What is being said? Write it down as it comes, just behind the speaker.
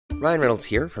Ryan Reynolds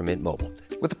here from Mint Mobile.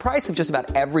 With the price of just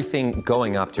about everything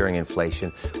going up during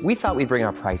inflation, we thought we'd bring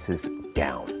our prices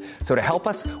down. So to help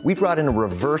us, we brought in a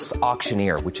reverse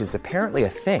auctioneer, which is apparently a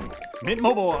thing. Mint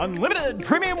Mobile Unlimited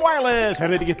Premium Wireless. How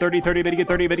to get 30, 30, bit to get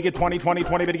 30, bit to get 20, 20,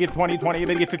 20, bit to get 20, 20,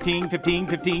 bit to get 15, 15,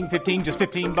 15, 15, just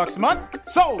 $15 a month?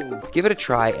 Sold! Give it a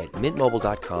try at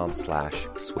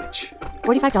mintmobile.com/switch.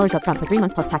 $45 up front for 3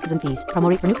 months plus taxes and fees. Promo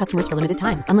rate for new customers for limited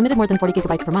time. Unlimited more than 40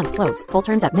 gigabytes per month. Slows full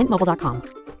terms at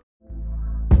mintmobile.com.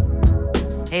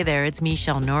 Hey there, it's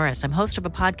Michelle Norris. I'm host of a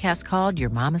podcast called Your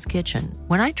Mama's Kitchen.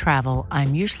 When I travel,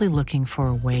 I'm usually looking for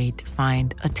a way to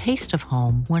find a taste of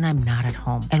home when I'm not at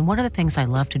home. And one of the things I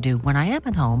love to do when I am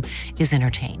at home is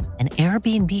entertain. And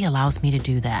Airbnb allows me to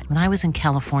do that. When I was in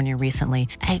California recently,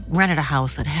 I rented a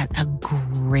house that had a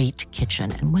great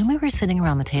kitchen. And when we were sitting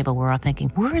around the table, we're all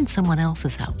thinking, we're in someone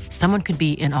else's house. Someone could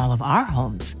be in all of our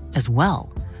homes as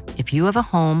well. If you have a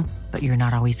home, but you're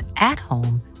not always at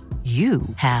home, you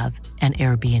have an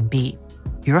Airbnb.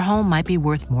 Your home might be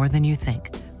worth more than you think.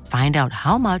 Find out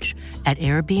how much at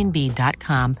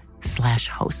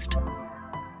airbnb.com/host.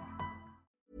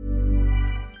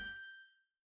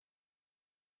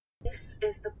 This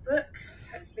is the book.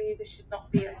 Hopefully this should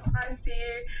not be a surprise to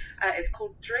you. It's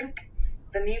called Drink,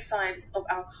 The New Science of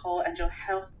Alcohol and Your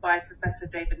Health by Professor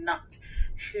David Nutt,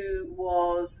 who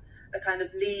was a kind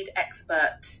of lead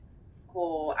expert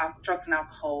for drugs and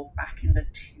alcohol back in the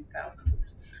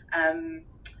 2000s.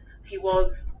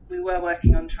 We were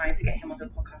working on trying to get him onto the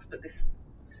podcast, but this,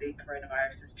 obviously,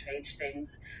 coronavirus has changed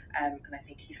things, and I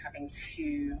think he's on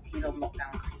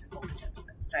lockdown because he's a corporate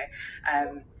gentleman. So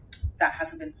that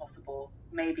hasn't been possible.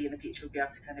 Maybe in the future we'll be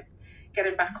able to kind of get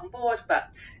him back on board,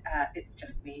 but it's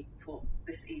just me for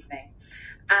this evening.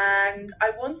 And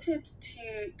I wanted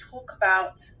to talk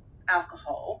about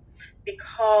alcohol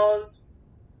because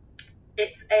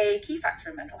it's a key factor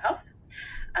in mental health.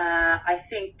 I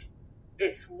think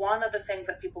it's one of the things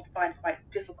that people find quite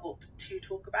difficult to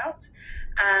talk about.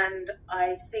 And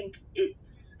I think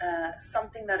it's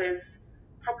something that is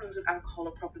problems with alcohol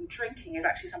or problem drinking is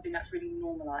actually something that's really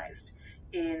normalized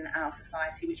in our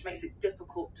society, which makes it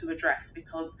difficult to address,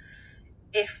 because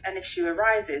if an issue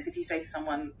arises, if you say to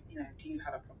someone, do you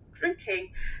have a problem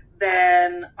drinking,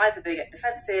 then either they get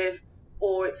defensive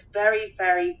or it's very,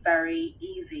 very, very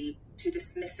easy to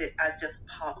dismiss it as just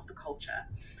part of the culture.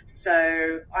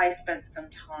 So I spent some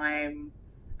time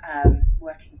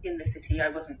working in the city. I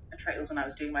wasn't a trainee when I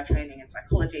was doing my training in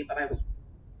psychology, but I was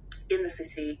in the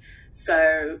city.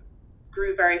 So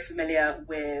grew very familiar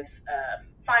with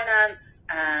finance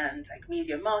and like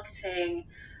media marketing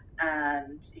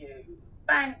and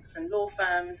banks and law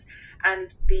firms,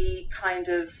 and the kind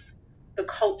of the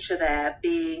culture there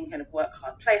being kind of work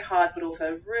hard, play hard, but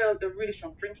also a really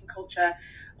strong drinking culture.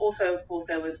 Also, of course,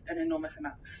 there was an enormous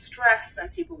amount of stress and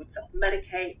people would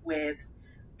self-medicate with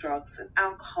drugs and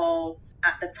alcohol.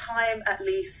 At the time, at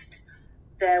least,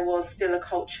 there was still a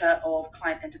culture of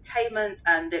client entertainment,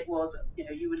 and it was,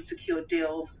 you would secure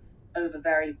deals over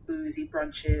very boozy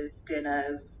brunches,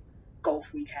 dinners,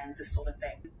 golf weekends, this sort of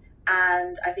thing.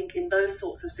 And I think in those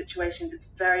sorts of situations, it's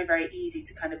very, very easy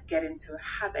to kind of get into a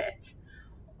habit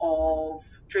of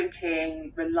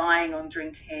drinking, relying on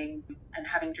drinking, and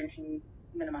having drinking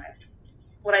minimized.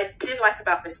 What I did like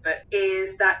about this book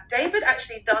is that David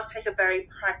actually does take a very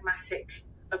pragmatic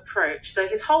approach. So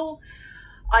his whole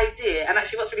idea, and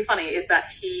actually what's really funny is that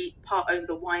he part owns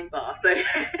a wine bar. So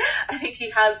I think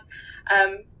he has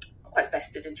quite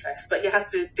vested interest, but he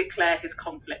has to declare his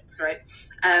conflicts, right?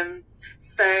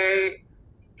 So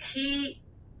he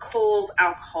calls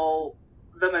alcohol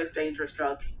the most dangerous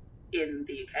drug in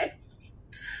the UK.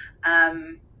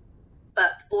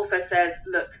 But also says,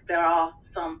 look, there are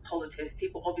some positives.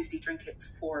 People obviously drink it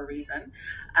for a reason.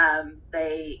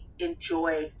 They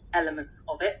enjoy elements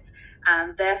of it.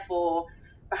 And therefore,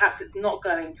 perhaps it's not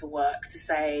going to work to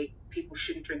say people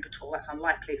shouldn't drink at all. That's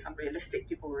unlikely. It's unrealistic.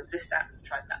 People resist that. We've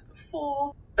tried that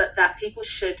before. But that people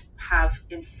should have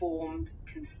informed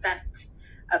consent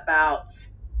about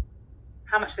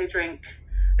how much they drink.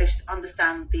 They should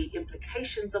understand the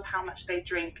implications of how much they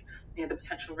drink, the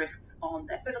potential risks on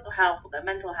their physical health or their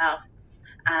mental health,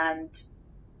 and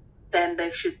then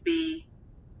they should be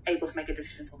able to make a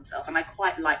decision for themselves. And I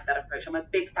quite like that approach. I'm a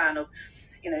big fan of,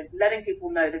 letting people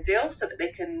know the deal so that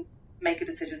they can make a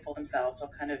decision for themselves, or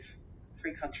kind of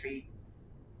free country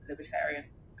libertarian,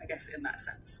 I guess, in that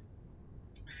sense.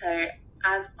 So,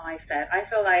 as I said, I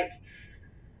feel like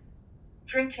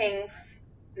drinking,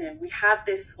 we have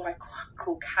this what I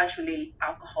call casually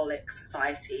alcoholic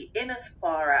society, in as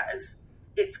far as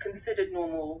it's considered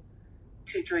normal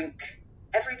to drink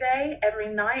every day, every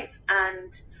night,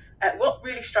 and what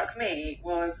really struck me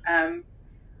was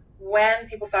when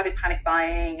people started panic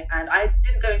buying, and I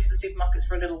didn't go into the supermarkets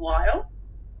for a little while,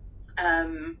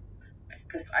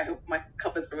 because my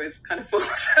cupboards were always kind of full,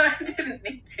 so I didn't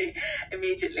need to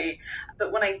immediately.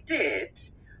 But when I did,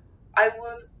 I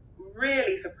was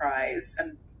really surprised,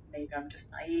 and maybe I'm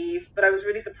just naive, but I was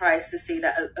really surprised to see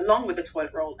that along with the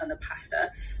toilet roll and the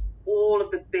pasta, all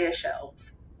of the beer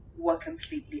shelves were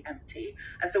completely empty.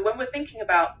 And so when we're thinking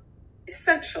about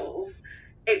essentials,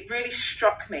 it really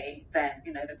struck me then,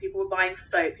 that people were buying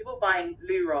soap, people were buying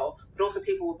loo roll, but also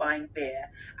people were buying beer,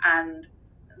 and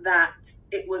that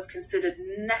it was considered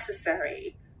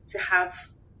necessary to have,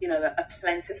 a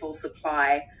plentiful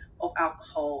supply of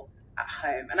alcohol at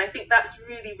home. And I think that's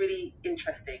really, really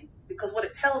interesting, because what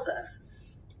it tells us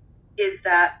is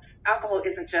that alcohol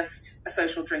isn't just a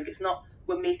social drink. It's not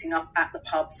we're meeting up at the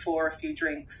pub for a few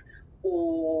drinks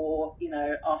or,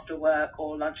 after work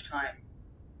or lunchtime.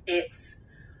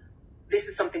 This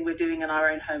is something we're doing in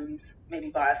our own homes, maybe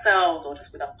by ourselves or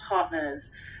just with our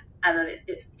partners, and then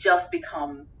it's just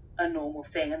become a normal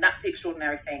thing. And that's the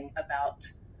extraordinary thing about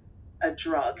a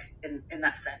drug in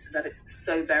that sense, is that it's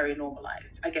so very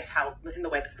normalized. I guess in the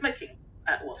way that smoking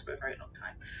was for a very long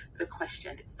time. But the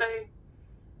question, it's so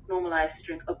normalized to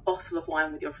drink a bottle of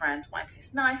wine with your friends. Wine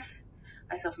tastes nice.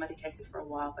 I self-medicated for a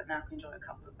while, but now can enjoy a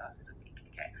couple of glasses a week.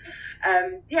 Okay.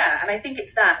 And I think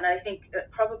it's that. And I think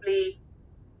it probably,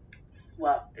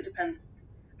 it depends.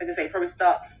 Like I say, it probably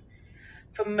starts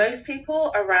for most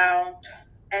people around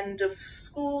end of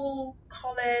school,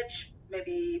 college,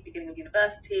 maybe beginning of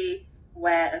university,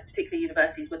 where particularly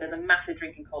universities where there's a massive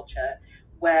drinking culture,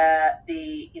 where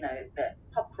the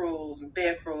pub crawls and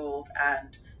beer crawls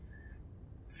and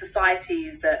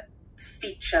societies that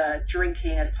feature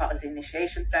drinking as part of the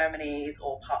initiation ceremonies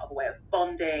or part of a way of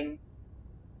bonding.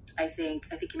 I think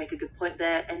you make a good point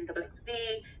there. NXXV,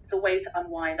 it's a way to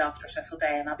unwind after a stressful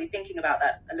day, and I'll be thinking about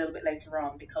that a little bit later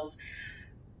on, because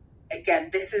again,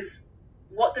 this is,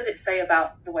 what does it say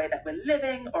about the way that we're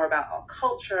living, or about our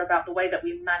culture, about the way that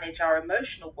we manage our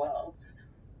emotional worlds,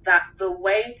 that the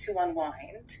way to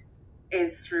unwind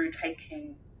is through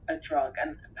taking a drug?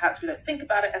 And perhaps we don't think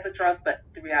about it as a drug, but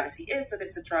the reality is that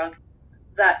it's a drug,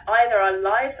 that either our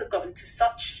lives have gotten to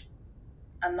such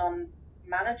a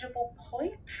non-manageable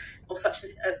point, or such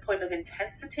a point of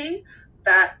intensity,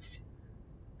 that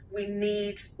we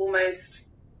need almost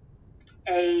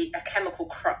a chemical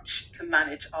crutch to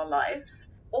manage our lives,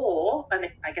 or,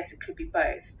 and I guess it could be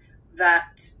both,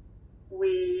 that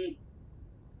we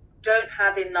don't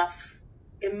have enough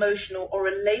emotional or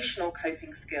relational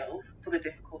coping skills for the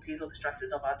difficulties or the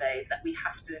stresses of our days, that we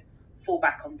have to fall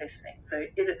back on this thing. So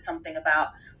is it something about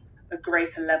a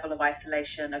greater level of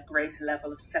isolation, a greater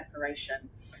level of separation,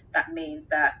 that means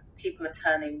that people are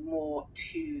turning more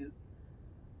to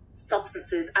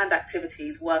substances and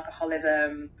activities,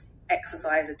 workaholism,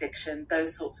 exercise addiction,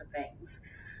 those sorts of things,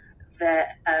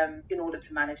 that in order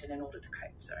to manage and in order to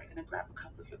cope? Sorry, I'm going to grab a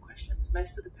couple of your questions.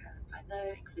 Most of the parents I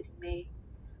know, including me,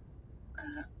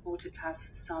 wanted to have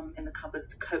some in the cupboards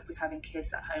to cope with having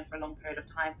kids at home for a long period of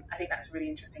time. I think that's a really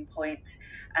interesting point.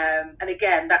 And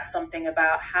again, that's something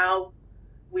about how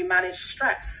we manage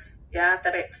stress. Yeah,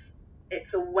 that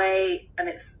it's a way, and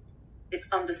it's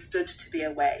understood to be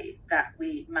a way that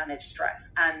we manage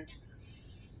stress. And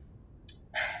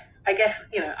I guess,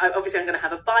 obviously I'm going to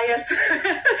have a bias.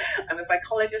 I'm a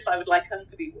psychologist. I would like us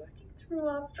to be working through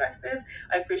our stresses.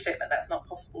 I appreciate that that's not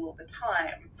possible all the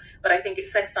time, but I think it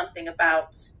says something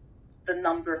about the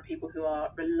number of people who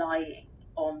are relying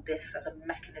on this as a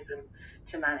mechanism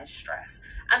to manage stress.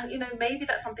 And, maybe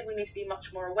that's something we need to be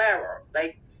much more aware of.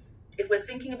 Like, if we're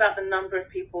thinking about the number of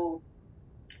people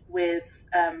with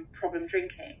problem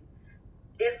drinking,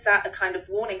 is that a kind of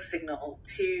warning signal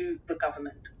to the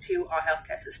government, to our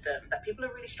healthcare system, that people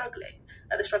are really struggling,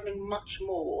 that they're struggling much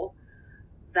more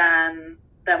than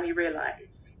we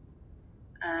realise?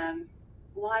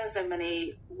 Why are so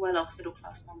many well-off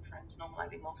middle-class mom friends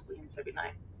normalising multiple units every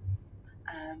night?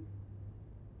 I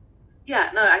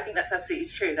think that's absolutely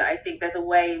true, that I think there's a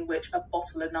way in which a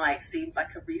bottle a night seems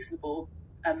like a reasonable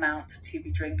amount to be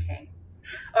drinking.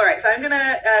 All right, so I'm going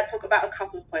to talk about a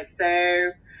couple of points.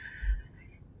 So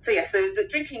the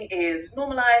drinking is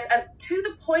normalised, and to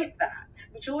the point that,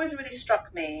 which always really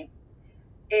struck me,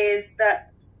 is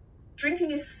that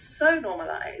drinking is so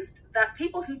normalised that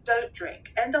people who don't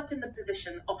drink end up in the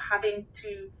position of having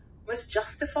to almost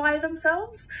justify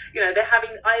themselves. They're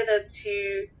having either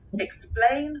to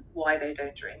explain why they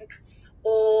don't drink,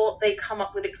 or they come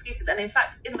up with excuses. And in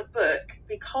fact, in the book,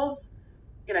 because,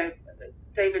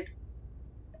 David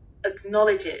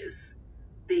acknowledges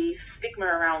the stigma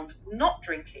around not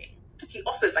drinking, he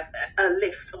offers like a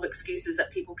list of excuses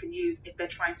that people can use if they're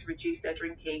trying to reduce their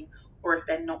drinking or if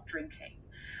they're not drinking.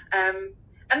 And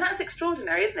that's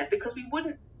extraordinary, isn't it? Because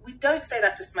we don't say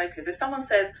that to smokers. If someone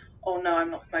says, oh no,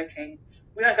 I'm not smoking,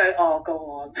 we don't go, oh, go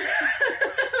on.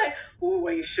 Like, oh,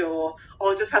 are you sure?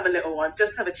 Or just have a little one,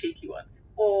 just have a cheeky one.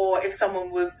 Or if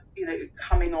someone was,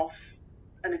 coming off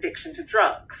an addiction to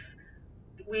drugs,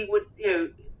 we would,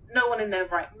 no one in their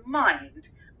right mind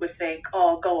would think,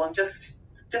 oh, go on, just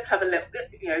have a little,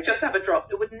 just have a drop.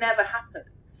 It would never happen.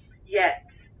 Yet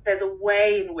there's a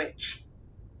way in which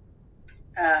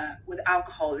with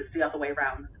alcohol, it's the other way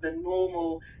around. The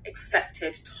normal,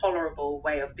 accepted, tolerable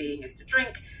way of being is to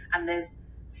drink, and there's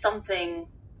something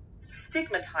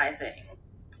stigmatizing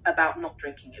about not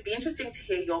drinking. It'd be interesting to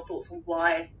hear your thoughts on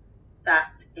why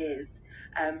that is.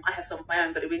 I have some of my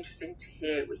own, but it'd be interesting to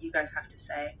hear what you guys have to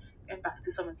say. Going back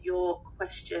to some of your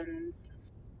questions.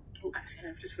 Oh, actually,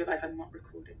 I've just realised I'm not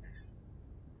recording this.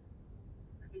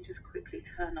 Let me just quickly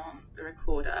turn on the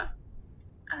recorder,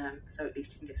 so at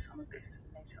least you can get some of this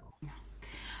later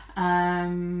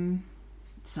on.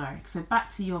 Sorry, so back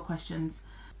to your questions.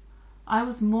 I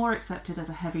was more accepted as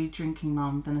a heavy drinking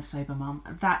mum than a sober mum.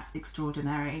 That's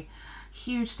extraordinary.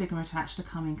 Huge stigma attached to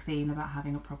coming clean about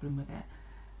having a problem with it.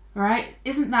 Right?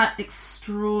 Isn't that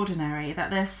extraordinary that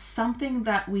there's something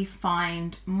that we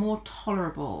find more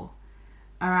tolerable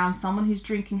around someone who's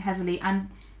drinking heavily and,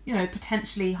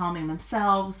 potentially harming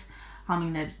themselves,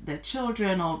 harming their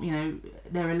children, or,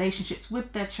 their relationships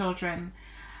with their children,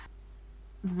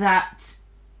 that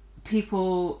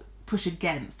people push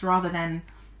against, rather than,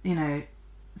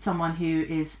 someone who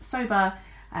is sober,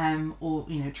 or,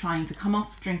 trying to come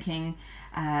off drinking,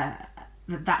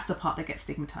 that's the part that gets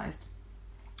stigmatized.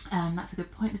 That's a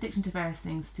good point. Addiction to various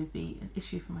things to be an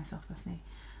issue for myself personally.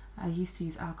 I used to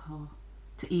use alcohol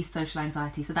to ease social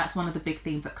anxiety. So that's one of the big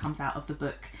themes that comes out of the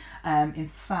book. In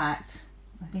fact,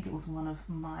 I think it was one of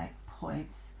my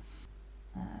points.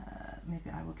 Maybe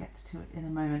I will get to it in a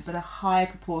moment. But a high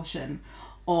proportion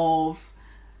of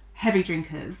heavy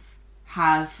drinkers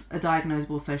have a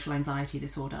diagnosable social anxiety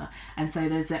disorder. And so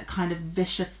there's that kind of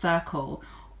vicious circle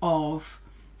of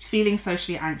feeling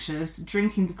socially anxious,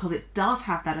 drinking because it does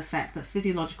have that effect, that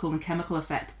physiological and chemical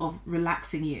effect of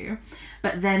relaxing you,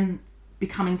 but then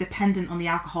becoming dependent on the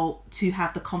alcohol to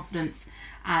have the confidence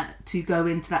to go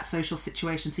into that social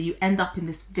situation. So you end up in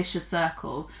this vicious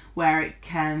circle where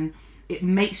it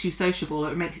makes you sociable,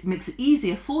 or it makes it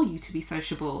easier for you to be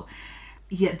sociable,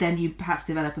 yet then you perhaps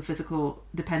develop a physical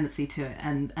dependency to it,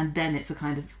 and then it's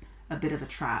a bit of a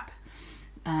trap.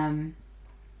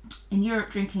 In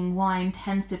Europe, drinking wine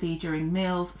tends to be during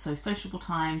meals, so sociable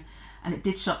time, and it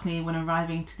did shock me when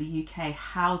arriving to the UK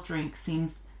how drink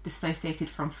seems dissociated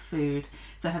from food,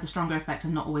 so it has a stronger effect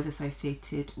and not always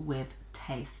associated with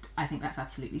taste. I think that's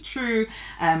absolutely true.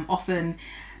 Often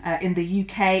in the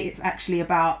UK, it's actually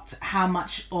about how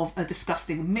much of a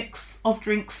disgusting mix of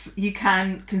drinks you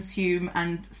can consume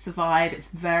and survive. It's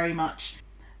very much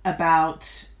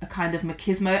about a kind of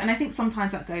machismo, and I think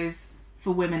sometimes that goes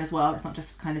for women as well. It's not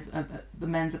just kind of the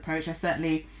men's approach. I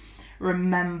certainly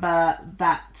remember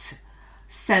that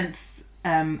sense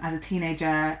as a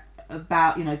teenager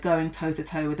about, going toe to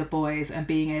toe with the boys and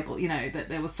being able, that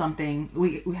there was something,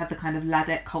 we had the kind of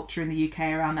ladette culture in the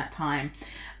UK around that time,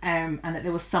 and that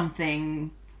there was something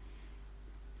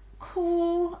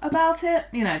cool about it,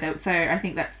 so I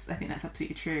think that's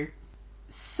absolutely true.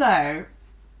 So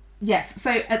yes,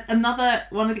 so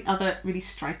one of the other really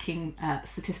striking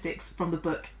statistics from the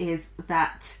book is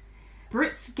that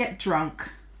Brits get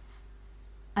drunk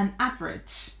an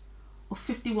average of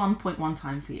 51.1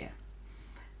 times a year,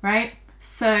 right?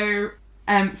 So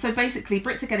basically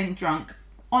Brits are getting drunk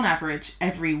on average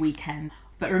every weekend,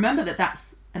 but remember that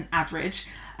that's an average.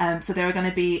 So there are going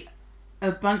to be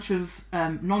a bunch of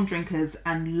non-drinkers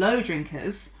and low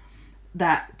drinkers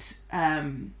that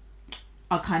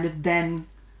are kind of then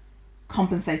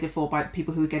compensated for by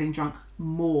people who are getting drunk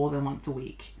more than once a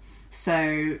week.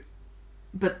 So,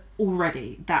 but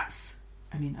already that's,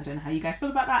 I don't know how you guys feel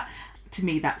about that. To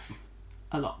me, that's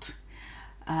a lot.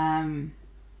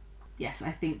 Yes,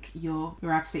 I think you're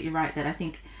absolutely right that I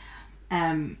think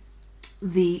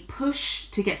the push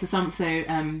to get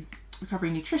to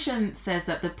Recovery Nutrition says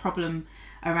that the problem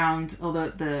around, or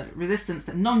the resistance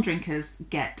that non-drinkers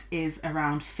get is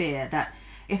around fear. That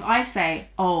if I say,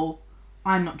 oh,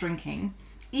 I'm not drinking,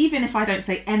 even if I don't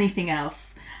say anything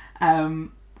else,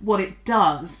 what it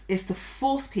does is to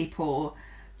force people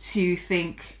to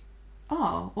think,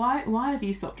 oh, why have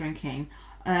you stopped drinking?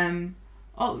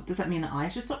 Oh, does that mean that I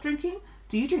should stop drinking?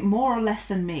 Do you drink more or less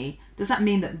than me? Does that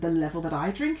mean that the level that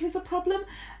I drink is a problem?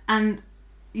 And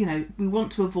we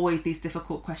want to avoid these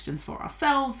difficult questions for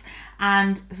ourselves.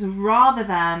 And so rather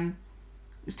than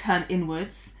turn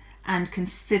inwards and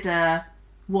consider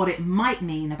what it might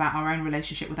mean about our own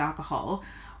relationship with alcohol,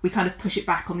 we kind of push it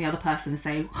back on the other person and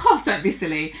say, oh, don't be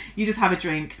silly, you just have a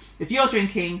drink. If you're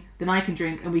drinking, then I can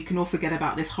drink, and we can all forget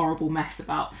about this horrible mess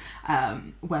about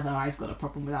whether I've got a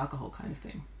problem with alcohol kind of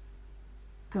thing.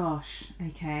 Gosh,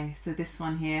 okay, so this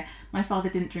one here. My father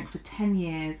didn't drink for 10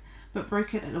 years, but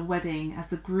broke it at a wedding as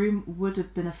the groom would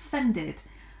have been offended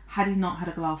had he not had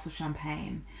a glass of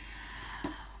champagne.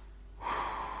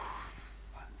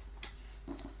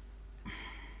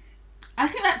 I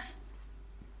think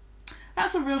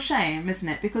that's a real shame, isn't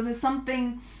it? Because there's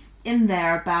something in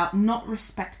there about not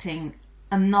respecting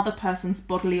another person's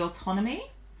bodily autonomy.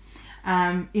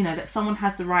 That someone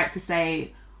has the right to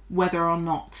say whether or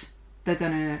not they're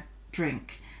going to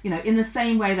drink. In the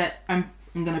same way that I'm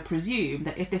going to presume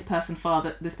that if this person's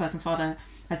father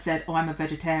had said, oh, I'm a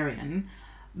vegetarian,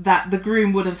 that the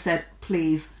groom would have said,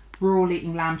 please, we're all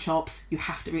eating lamb chops, you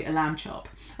have to eat a lamb chop.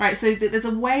 Right? So there's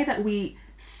a way that we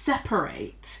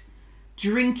separate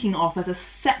drinking off as a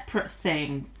separate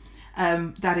thing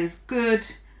that is good,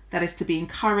 that is to be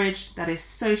encouraged, that is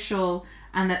social,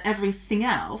 and that everything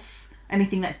else,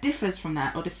 anything that differs from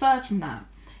that or defers from that,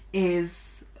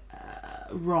 is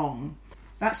wrong.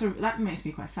 That makes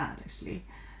me quite sad, actually.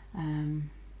 All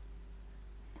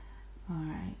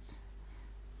right.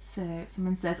 So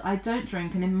someone says, I don't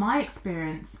drink, and in my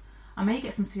experience, I may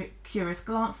get some curious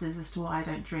glances as to why I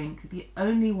don't drink. The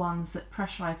only ones that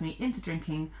pressurise me into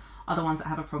drinking are the ones that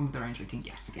have a problem with their own drinking.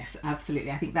 Yes,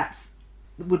 absolutely. I think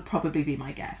would probably be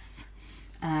my guess.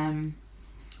 I'm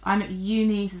at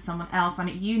uni, so someone else. I'm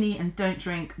at uni and don't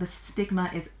drink. The stigma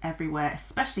is everywhere,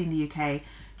 especially in the UK.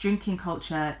 Drinking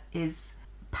culture is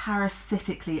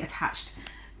parasitically attached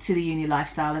to the uni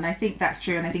lifestyle, and I think that's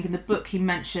true. And I think in the book he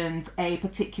mentions a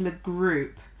particular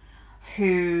group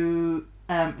who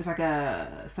is like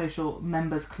a social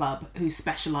members club who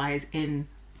specialise in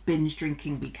binge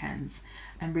drinking weekends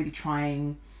and really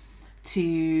trying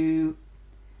to,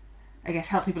 I guess,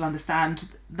 help people understand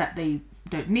that they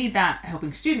don't need that,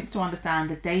 helping students to understand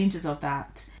the dangers of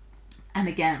that, and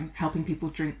again helping people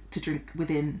drink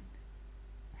within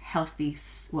healthy.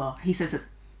 Well, he says that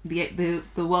the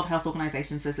World Health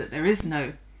Organization says that there is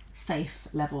no safe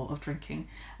level of drinking,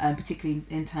 particularly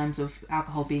in terms of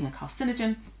alcohol being a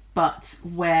carcinogen, but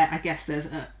where I guess there's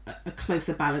a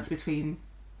closer balance between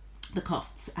the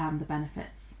costs and the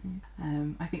benefits.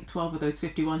 I think 12 of those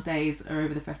 51 days are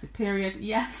over the festive period.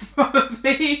 Yes,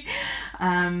 probably.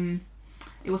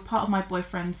 It was part of my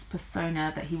boyfriend's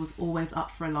persona that he was always up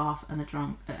for a laugh and a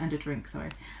drink.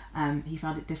 He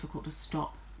found it difficult to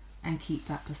stop and keep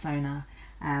that persona.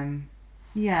 And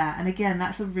again,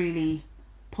 that's a really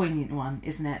poignant one,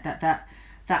 isn't it?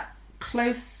 That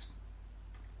close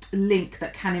link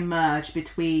that can emerge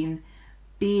between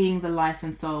being the life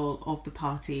and soul of the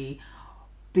party,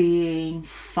 being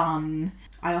fun.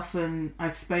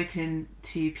 I've spoken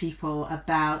to people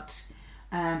about,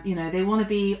 they want to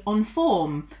be on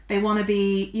form. They want to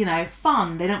be,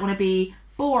 fun. They don't want to be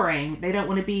boring. They don't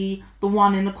want to be the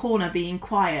one in the corner being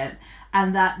quiet.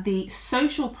 And that the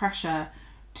social pressure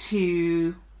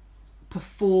to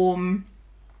perform,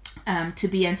 to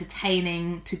be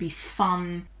entertaining, to be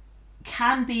fun,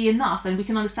 can be enough. And we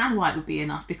can understand why it would be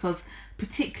enough, because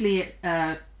particularly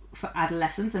for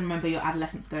adolescents, and remember your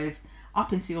adolescence goes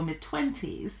up into your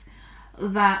mid-20s,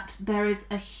 that there is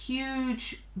a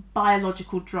huge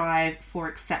biological drive for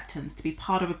acceptance, to be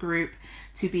part of a group,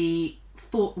 to be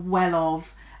thought well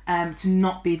of, to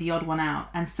not be the odd one out.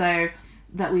 And so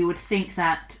that we would think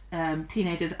that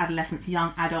teenagers, adolescents,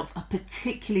 young adults are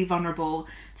particularly vulnerable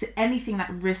to anything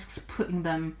that risks putting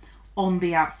them on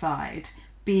the outside,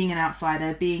 being an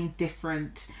outsider, being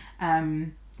different,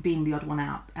 being the odd one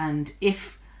out. And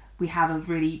if we have a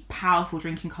really powerful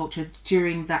drinking culture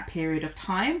during that period of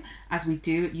time, as we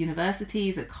do at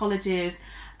universities, at colleges,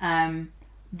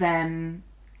 then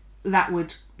that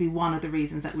would be one of the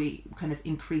reasons that we kind of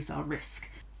increase our risk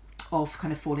of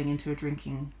kind of falling into a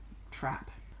drinking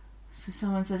trap. So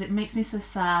someone says, it makes me so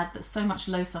sad that so much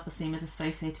low self-esteem is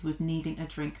associated with needing a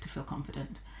drink to feel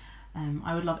confident.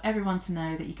 I would love everyone to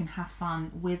know that you can have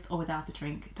fun with or without a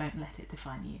drink. Don't let it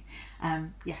define you.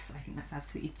 Yes, I think that's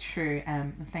absolutely true.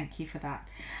 And thank you for that.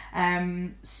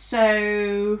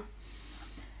 So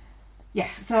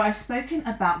I've spoken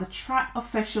about the trap of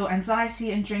social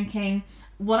anxiety and drinking.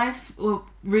 What I've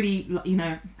really,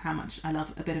 how much I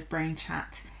love a bit of brain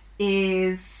chat,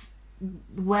 is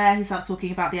where he starts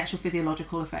talking about the actual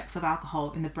physiological effects of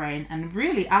alcohol in the brain. And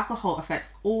really, alcohol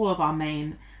affects all of our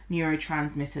main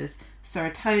neurotransmitters,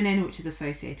 serotonin, which is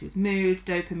associated with mood,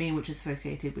 dopamine, which is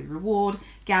associated with reward,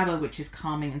 GABA, which is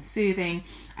calming and soothing,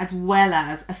 as well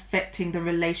as affecting the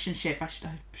relationship. I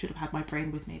should have had my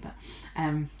brain with me, but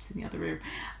it's in the other room.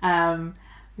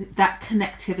 That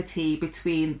connectivity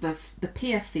between the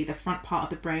PFC, the front part of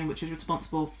the brain, which is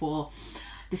responsible for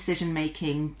decision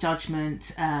making,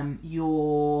 judgment,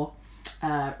 your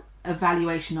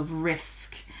evaluation of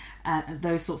risk,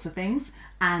 those sorts of things,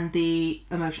 and the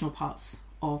emotional parts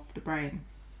of the brain.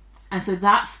 And so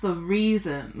that's the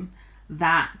reason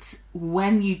that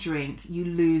when you drink, you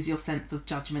lose your sense of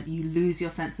judgment, you lose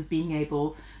your sense of being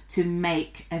able to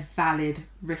make a valid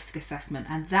risk assessment.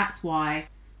 And that's why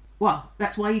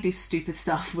you do stupid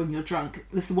stuff when you're drunk.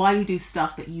 This is why you do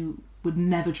stuff that you would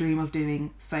never dream of doing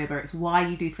sober. It's why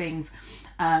you do things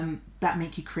that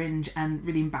make you cringe and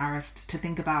really embarrassed to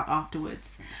think about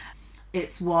afterwards.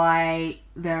 It's why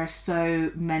there are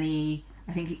so many,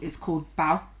 I think it's called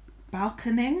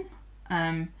balconing.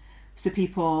 So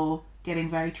people getting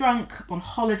very drunk on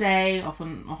holiday,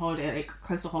 often on holiday, like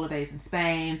coastal holidays in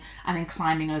Spain, and then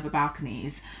climbing over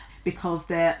balconies because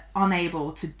they're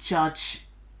unable to judge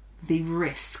the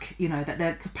risk, that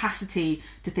their capacity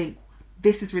to think,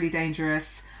 this is really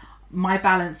dangerous, my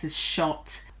balance is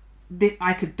shot,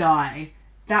 I could die,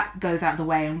 that goes out of the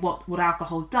way. And what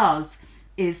alcohol does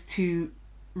is to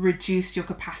reduce your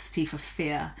capacity for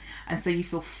fear. And so you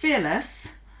feel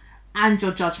fearless and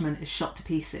your judgment is shot to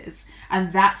pieces.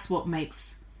 And that's what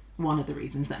makes, one of the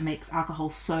reasons that makes alcohol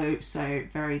so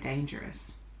very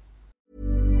dangerous.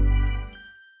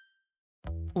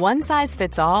 One size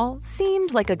fits all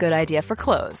seemed like a good idea for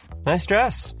clothes. Nice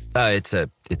dress. It's a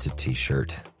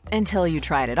t-shirt. Until you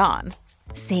tried it on.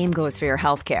 Same goes for your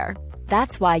healthcare.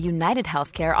 That's why United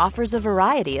Healthcare offers a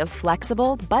variety of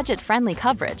flexible, budget-friendly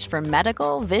coverage for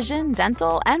medical, vision,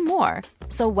 dental, and more.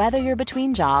 So whether you're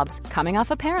between jobs, coming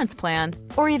off a parent's plan,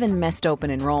 or even missed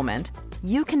open enrollment,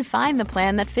 you can find the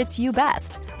plan that fits you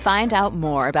best. Find out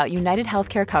more about United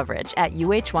Healthcare coverage at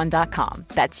uh1.com.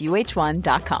 That's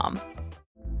uh1.com.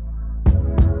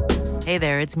 Hey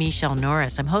there, it's Michelle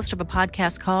Norris. I'm host of a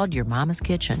podcast called Your Mama's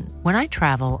Kitchen. When I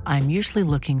travel, I'm usually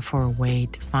looking for a way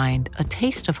to find a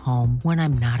taste of home when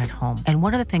I'm not at home. And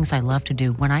one of the things I love to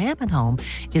do when I am at home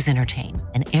is entertain.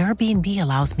 And Airbnb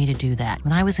allows me to do that.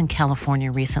 When I was in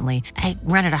California recently, I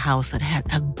rented a house that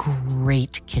had a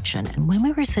great kitchen. And when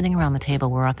we were sitting around the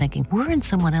table, we were all thinking, we're in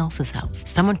someone else's house.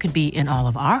 Someone could be in all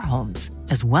of our homes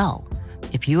as well.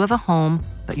 If you have a home,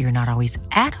 but you're not always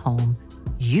at home,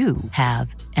 you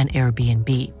have an Airbnb.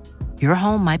 Your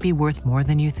home might be worth more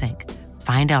than you think.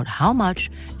 Find out how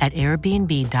much at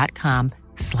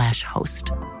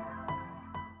airbnb.com/host.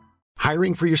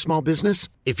 Hiring for your small business?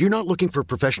 If you're not looking for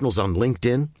professionals on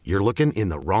LinkedIn, you're looking in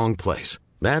the wrong place.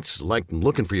 That's like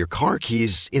looking for your car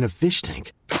keys in a fish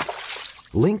tank.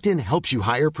 LinkedIn helps you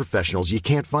hire professionals you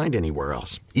can't find anywhere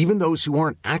else, even those who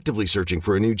aren't actively searching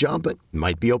for a new job but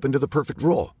might be open to the perfect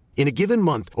role. In a given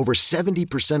month, over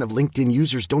 70% of LinkedIn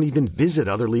users don't even visit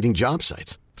other leading job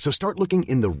sites. So start looking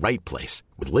in the right place.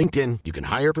 With LinkedIn, you can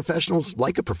hire professionals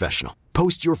like a professional.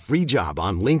 Post your free job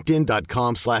on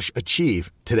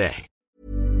linkedin.com/achieve today.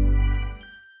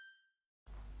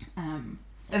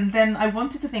 And then I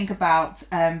wanted to think about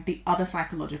the other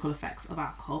psychological effects of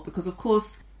alcohol, because of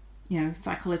course,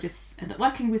 psychologists end up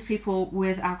working with people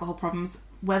with alcohol problems,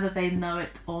 whether they know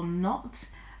it or not.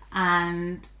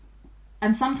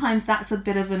 And sometimes that's a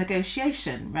bit of a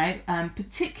negotiation, right?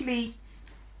 Particularly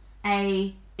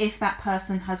if that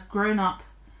person has grown up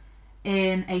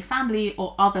in a family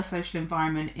or other social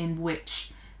environment in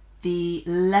which the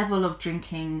level of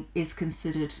drinking is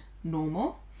considered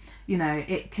normal.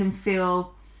 It can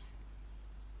feel...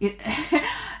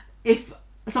 if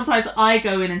sometimes I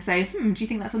go in and say, do you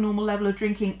think that's a normal level of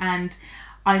drinking? And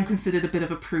I'm considered a bit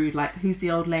of a prude, like, who's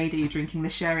the old lady drinking the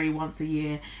sherry once a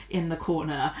year in the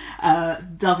corner?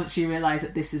 Doesn't she realise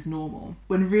that this is normal?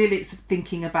 When really it's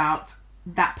thinking about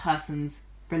that person's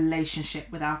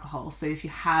relationship with alcohol. So if you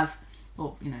have,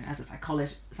 or as a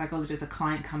psychologist, a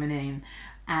client coming in,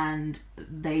 and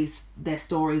their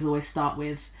stories always start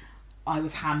with, I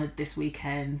was hammered this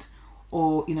weekend,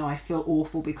 or I feel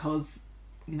awful because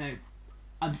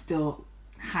I'm still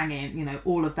hanging,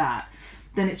 all of that,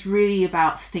 then it's really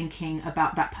about thinking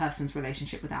about that person's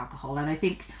relationship with alcohol. And I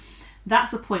think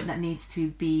that's a point that needs to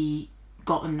be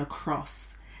gotten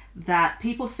across, that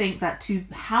people think that to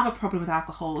have a problem with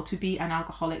alcohol, or to be an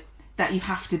alcoholic, that you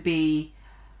have to be,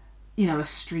 a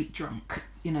street drunk,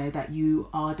 that you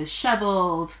are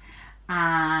disheveled,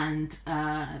 and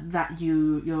that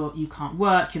you can't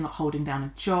work, you're not holding down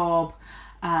a job,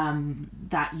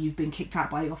 that you've been kicked out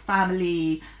by your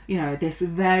family, you know, this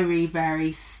very, very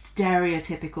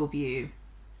stereotypical view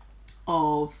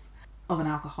of an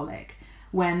alcoholic,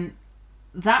 when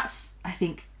that's, I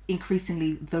think,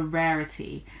 increasingly the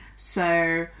rarity.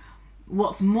 So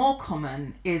what's more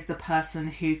common is the person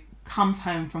who comes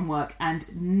home from work and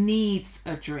needs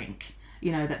a drink,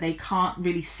 you know, that they can't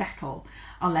really settle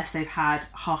unless they've had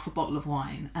half a bottle of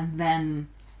wine, and then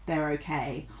they're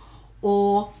okay.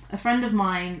 Or a friend of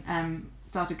mine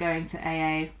started going to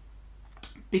AA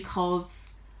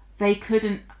because they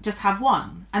couldn't just have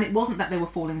one. And it wasn't that they were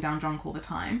falling down drunk all the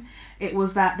time. It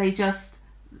was that they just,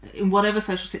 in whatever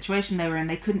social situation they were in,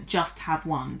 they couldn't just have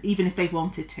one, even if they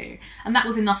wanted to. And that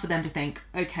was enough for them to think,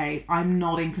 okay, I'm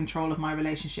not in control of my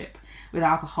relationship with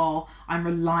alcohol. I'm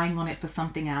relying on it for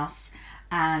something else.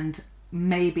 And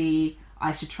maybe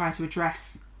I should try to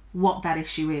address what that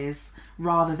issue is,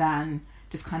 rather than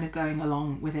just kind of going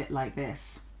along with it like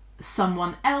this.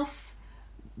 Someone else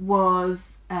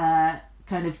was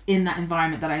kind of in that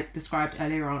environment that I described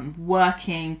earlier on,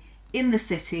 working in the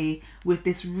city with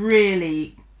this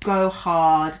really go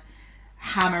hard,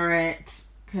 hammer it,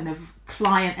 kind of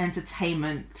client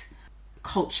entertainment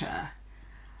culture.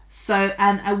 So,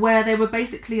 and where they were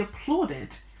basically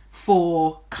applauded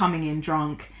for coming in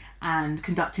drunk and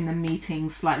conducting the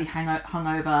meetings slightly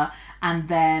hungover, and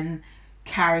then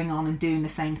carrying on and doing the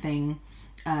same thing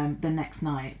the next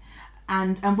night.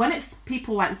 And when it's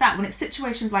people like that, when it's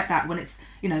situations like that, when it's,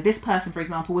 you know, this person, for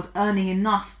example, was earning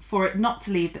enough for it not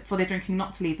to leave, for their drinking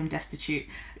not to leave them destitute,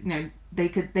 you know, they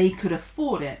could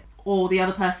afford it. Or the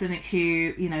other person who,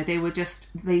 you know, they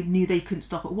knew they couldn't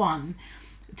stop at one,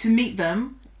 to meet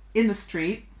them in the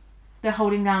street, they're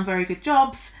holding down very good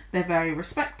jobs, they're very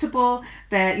respectable,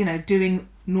 they're, you know, doing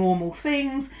normal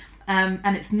things.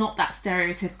 And it's not that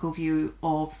stereotypical view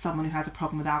of someone who has a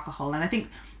problem with alcohol. And I think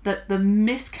that the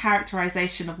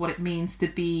mischaracterization of what it means to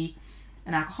be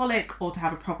an alcoholic or to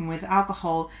have a problem with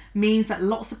alcohol means that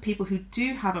lots of people who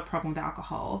do have a problem with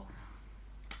alcohol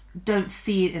don't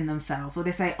see it in themselves, or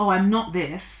they say, oh, I'm not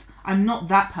this, I'm not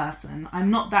that person, I'm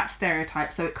not that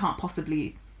stereotype, so it can't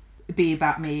possibly be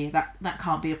about me, that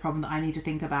can't be a problem that I need to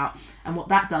think about. And what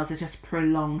that does is just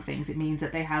prolong things. It means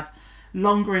that they have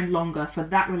longer and longer for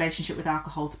that relationship with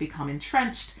alcohol to become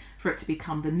entrenched, for it to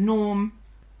become the norm,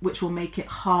 which will make it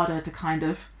harder to kind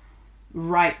of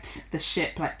right the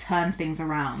ship, like turn things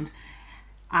around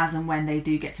as and when they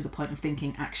do get to the point of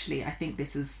thinking, actually, I think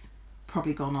this has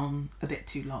probably gone on a bit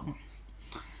too long.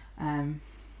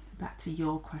 Back to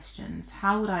your questions.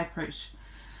 How would I approach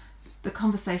the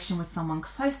conversation with someone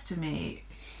close to me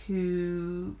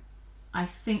who I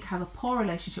think has a poor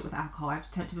relationship with alcohol? I've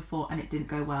attempted before and it didn't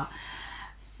go well.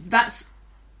 That's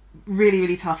really,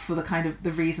 really tough for the kind of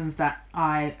the reasons that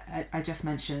I just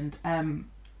mentioned.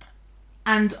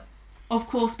 And of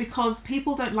course, because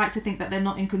people don't like to think that they're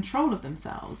not in control of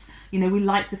themselves. You know, we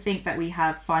like to think that we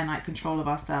have finite control of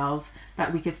ourselves,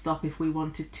 that we could stop if we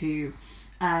wanted to.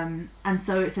 And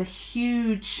so it's a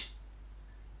huge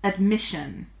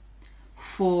admission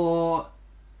for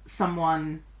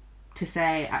someone to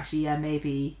say, actually, yeah,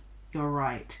 maybe you're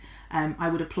right. I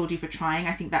would applaud you for trying.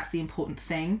 I think that's the important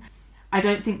thing. I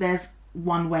don't think there's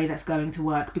one way that's going to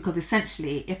work, because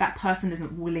essentially, if that person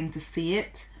isn't willing to see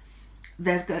it,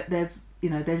 there's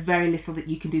very little that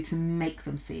you can do to make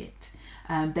them see it.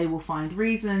 They will find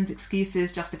reasons,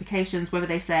 excuses, justifications, whether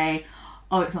they say,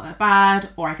 oh, it's not that bad,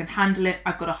 or I can handle it,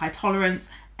 I've got a high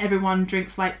tolerance, everyone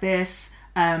drinks like this,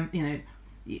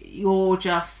 you're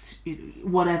just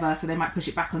whatever. So they might push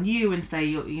it back on you and say,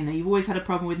 you've always had a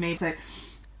problem with me. So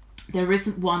there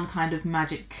isn't one kind of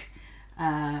magic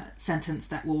sentence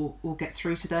that will get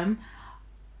through to them.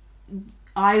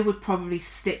 I would probably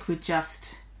stick with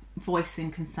just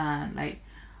voicing concern, like,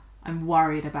 I'm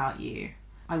worried about you.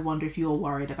 I wonder if you're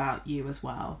worried about you as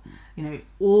well.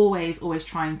 Always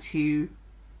trying to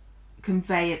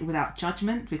convey it without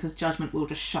judgment, because judgment will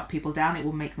just shut people down. It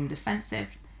will make them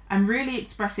defensive. And really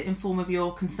express it in form of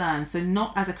your concern. So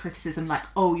not as a criticism like,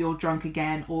 oh, you're drunk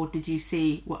again, or did you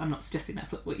see, well, I'm not suggesting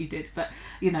that's what you did, but,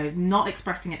 not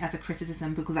expressing it as a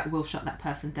criticism, because that will shut that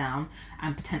person down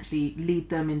and potentially lead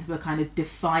them into a kind of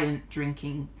defiant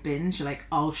drinking binge, like,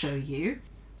 I'll show you.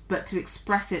 But to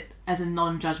express it as a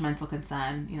non-judgmental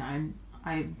concern,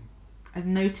 I've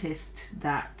noticed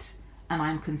that, and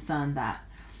I'm concerned that.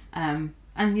 And,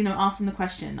 ask them the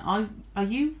question, are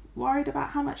you worried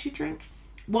about how much you drink?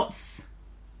 What's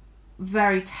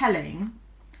very telling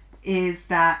is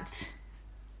that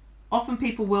often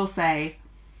people will say,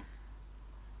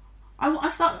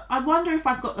 I wonder if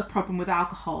I've got a problem with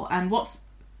alcohol. And what's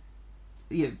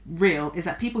real is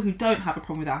that people who don't have a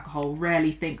problem with alcohol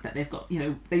rarely think that they've got,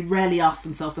 they rarely ask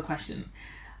themselves the question,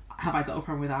 have I got a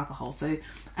problem with alcohol? So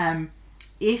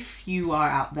if you are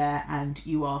out there and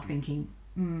you are thinking,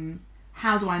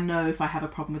 how do I know if I have a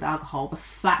problem with alcohol? The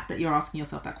fact that you're asking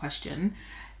yourself that question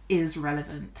is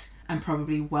relevant and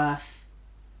probably worth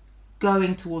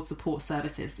going towards support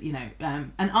services,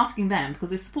 and asking them,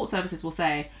 because if support services will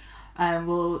say,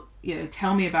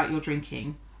 tell me about your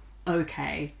drinking.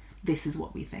 Okay, this is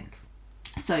what we think.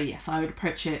 So yes, I would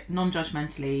approach it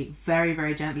non-judgmentally, very,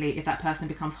 very gently. If that person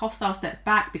becomes hostile, step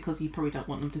back, because you probably don't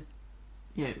want them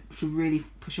to really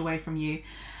push away from you.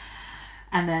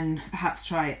 And then perhaps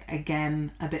try it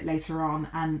again a bit later on.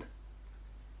 And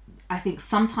I think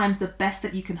sometimes the best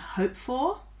that you can hope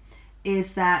for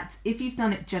is that if you've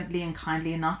done it gently and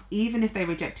kindly enough, even if they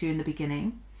reject you in the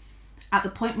beginning, at the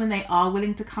point when they are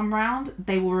willing to come round,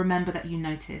 they will remember that you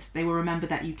noticed, they will remember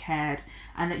that you cared,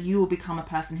 and that you will become a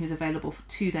person who's available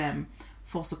to them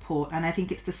for support. And I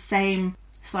think it's the same,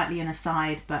 slightly an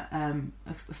aside, but a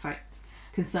slight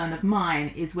concern of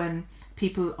mine is when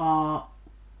people are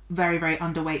very, very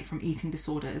underweight from eating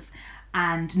disorders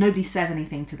and nobody says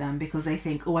anything to them because they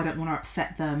think, I don't want to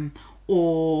upset them,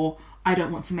 or I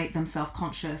don't want to make them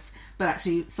self-conscious. But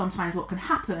actually sometimes what can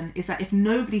happen is that if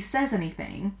nobody says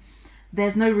anything,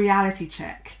 there's no reality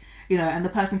check, and the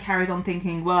person carries on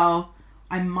thinking, well,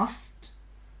 I must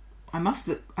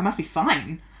be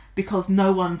fine because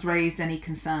no one's raised any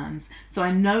concerns. So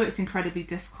I know it's incredibly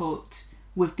difficult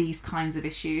with these kinds of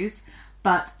issues,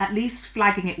 but at least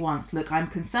flagging it once, look, I'm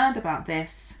concerned about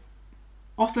this,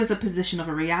 offers a position of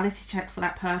a reality check for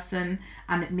that person.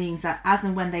 And it means that as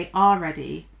and when they are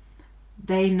ready,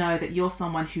 they know that you're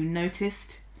someone who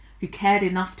noticed, who cared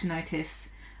enough to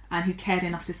notice, and who cared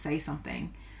enough to say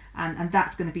something. And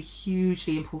that's going to be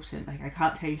hugely important. Like, I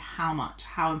can't tell you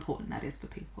how important that is for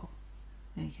people.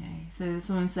 Okay, so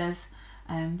someone says,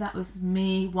 that was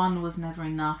me. One was never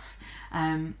enough.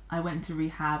 I went to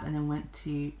rehab and then went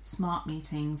to SMART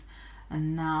meetings,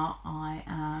 and now I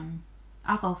am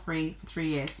alcohol free for 3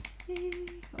 years. Yay,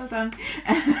 well done.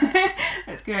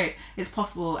 That's great. It's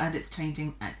possible, and it's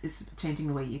changing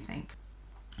the way you think.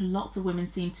 Lots of women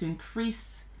seem to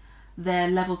increase their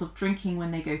levels of drinking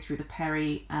when they go through the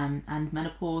peri and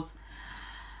menopause,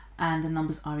 and the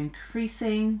numbers are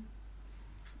increasing.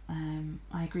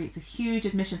 I agree, it's a huge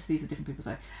admission to these are different people,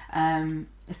 so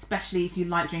especially if you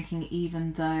like drinking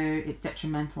even though it's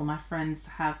detrimental. My friends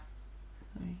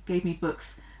gave me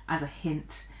books as a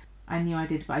hint. I knew I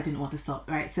did, but I didn't want to stop.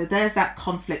 Right, so there's that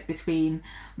conflict between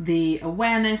the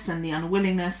awareness and the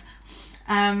unwillingness.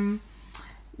 One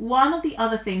of the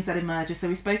other things that emerges, so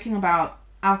we've spoken about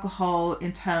alcohol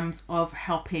in terms of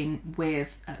helping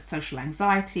with social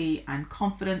anxiety and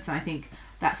confidence, and I think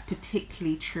that's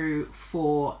particularly true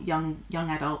for young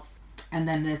adults. And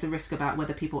then there's a risk about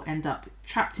whether people end up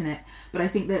trapped in it. But I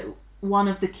think that one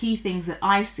of the key things that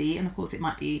I see, and of course it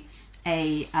might be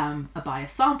a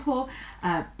biased sample,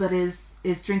 but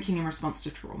is drinking in response to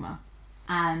trauma.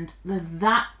 And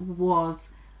that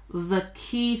was the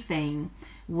key thing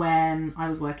when I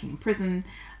was working in prison,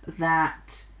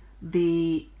 that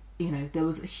there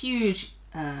was a huge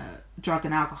drug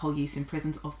and alcohol use in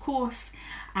prisons, of course.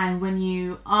 And when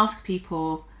you ask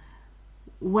people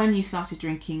when you started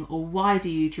drinking or why do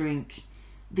you drink,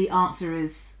 the answer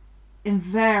is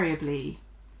invariably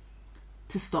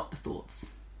to stop the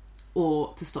thoughts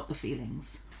or to stop the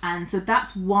feelings. And so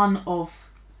that's one of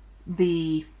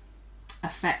the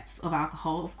effects of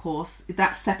alcohol, of course,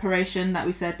 that separation that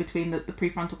we said between the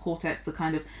prefrontal cortex, the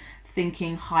kind of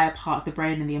thinking higher part of the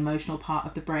brain, and the emotional part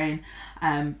of the brain,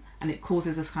 and it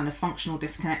causes this kind of functional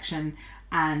disconnection,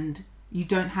 and you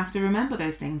don't have to remember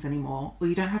those things anymore, or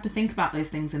you don't have to think about those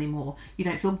things anymore. You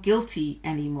don't feel guilty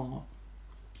anymore.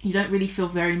 You don't really feel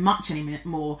very much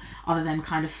anymore, other than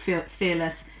kind of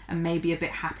fearless and maybe a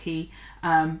bit happy,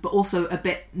 but also a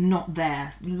bit not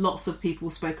there. Lots of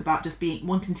people spoke about just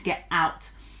wanting to get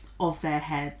out of their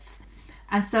heads.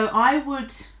 And so I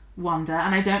would wonder,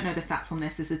 and I don't know the stats on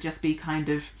this would just be kind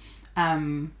of,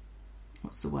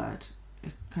 what's the word?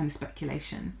 Kind of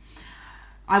speculation.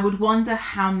 I would wonder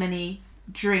how many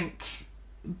drink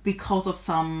because of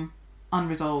some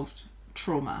unresolved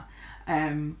trauma,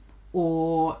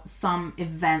 or some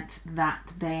event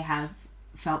that they have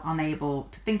felt unable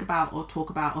to think about or talk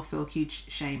about or feel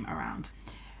huge shame around.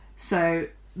 So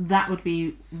that would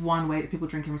be one way that people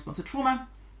drink in response to trauma.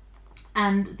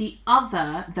 And the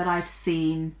other that I've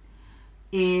seen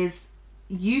is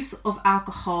use of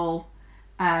alcohol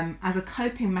as a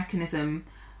coping mechanism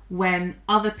when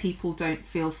other people don't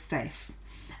feel safe.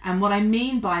 And what I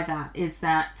mean by that is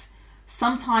that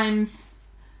sometimes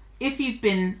if you've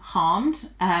been harmed,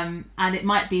 and it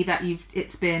might be that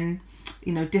it's been,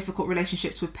 difficult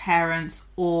relationships with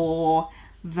parents, or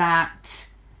that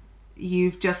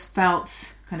you've just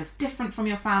felt kind of different from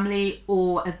your family,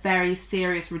 or a very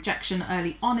serious rejection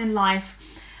early on in life,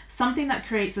 something that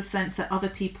creates a sense that other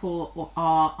people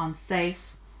are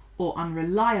unsafe or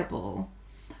unreliable,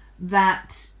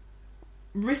 that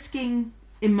risking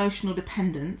emotional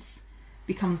dependence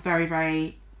becomes very,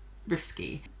 very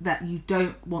risky, that you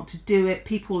don't want to do it.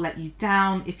 People let you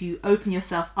down. If you open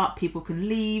yourself up, people can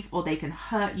leave, or they can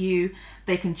hurt you,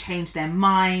 they can change their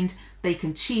mind, they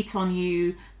can cheat on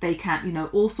you, they can,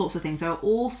 all sorts of things. There are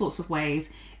all sorts of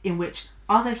ways in which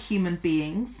other human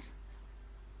beings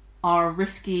are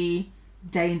risky,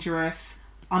 dangerous,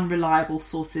 unreliable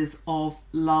sources of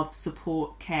love,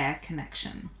 support, care,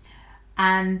 connection.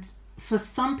 And for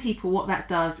some people, what that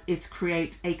does is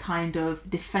create a kind of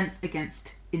defense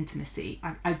against intimacy.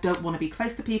 I don't want to be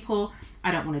close to people.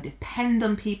 I don't want to depend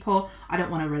on people. I don't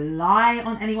want to rely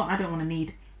on anyone. I don't want to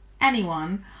need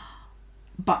anyone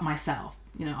but myself.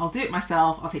 I'll do it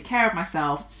myself. I'll take care of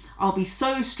myself. I'll be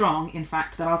so strong, in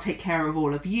fact, that I'll take care of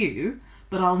all of you,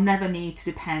 but I'll never need to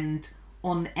depend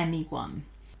on anyone.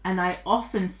 And I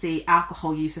often see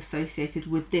alcohol use associated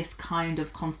with this kind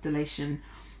of constellation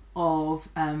of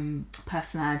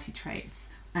personality traits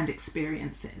and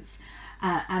experiences.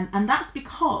 And that's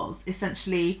because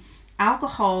essentially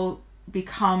alcohol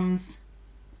becomes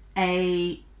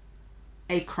a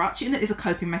crutch. It is a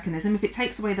coping mechanism. If it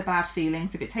takes away the bad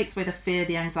feelings, if it takes away the fear,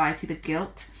 the anxiety, the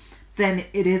guilt, then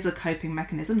it is a coping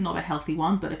mechanism, not a healthy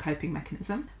one, but a coping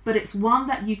mechanism. But it's one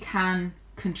that you can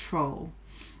control.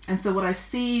 And so what I've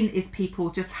seen is people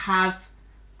just have,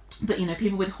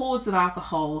 people with hoards of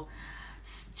alcohol,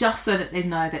 just so that they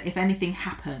know that if anything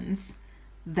happens,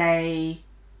 they'll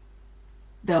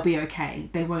be okay.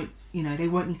 They won't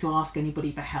need to ask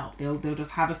anybody for help. They'll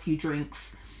just have a few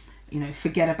drinks,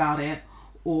 forget about it,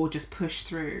 or just push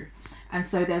through. And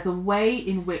so there's a way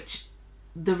in which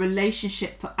the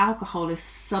relationship for alcohol is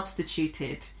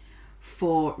substituted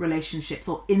for relationships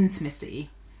or intimacy,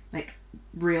 like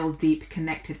real deep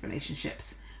connected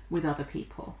relationships with other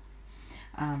people.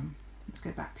 Let's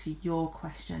go back to your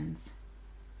questions.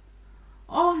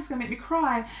 Oh, this is going to make me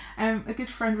cry. A good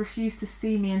friend refused to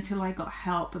see me until I got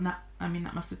help, and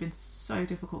that must have been so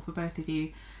difficult for both of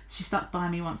you. She stuck by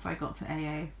me once I got to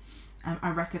AA.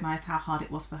 I recognised how hard it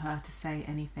was for her to say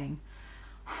anything.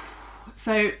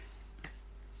 So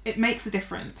it makes a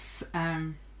difference.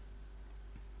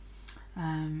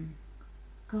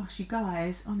 Gosh, you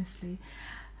guys, honestly.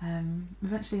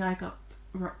 Eventually I got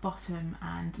rock bottom,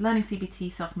 and learning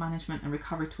CBT, self-management and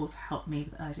recovery tools helped me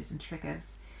with urges and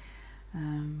triggers.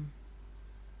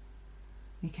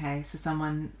 Okay, so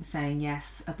someone saying,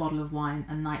 yes, a bottle of wine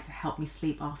a night to help me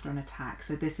sleep after an attack.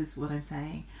 So this is what I'm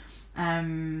saying.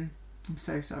 I'm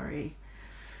so sorry.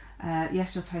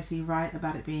 Yes, you're totally right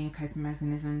about it being a coping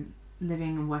mechanism,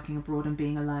 living and working abroad and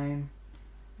being alone.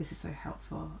 This is so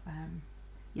helpful.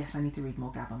 Yes, I need to read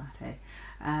more Gabon Mate.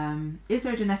 Is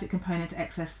there a genetic component to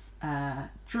excess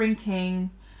drinking,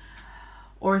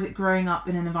 or is it growing up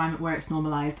in an environment where it's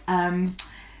normalised?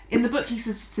 In the book, he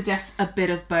suggests a bit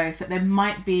of both, that there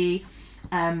might be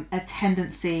a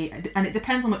tendency, and it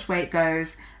depends on which way it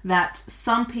goes, that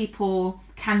some people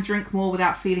can drink more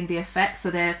without feeling the effects, so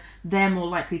they're more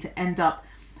likely to end up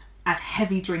as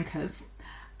heavy drinkers.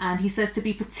 And he says to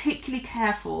be particularly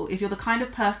careful if you're the kind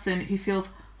of person who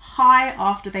feels high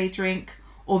after they drink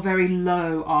or very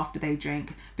low after they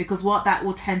drink, because what that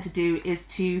will tend to do is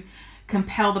to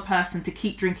compel the person to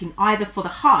keep drinking either for the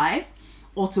high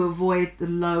or to avoid the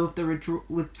low of the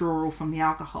withdrawal from the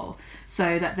alcohol,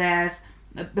 so that there's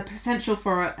the potential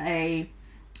for a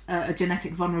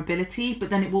genetic vulnerability, but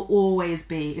then it's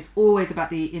always about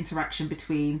the interaction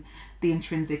between the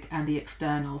intrinsic and the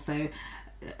external. So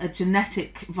a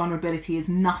genetic vulnerability is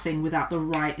nothing without the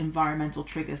right environmental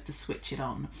triggers to switch it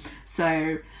on.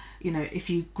 So, if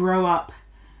you grow up,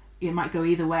 it might go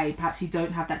either way. Perhaps you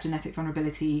don't have that genetic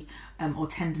vulnerability or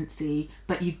tendency,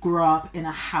 but you grow up in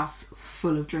a house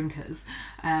full of drinkers,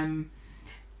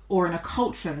 or in a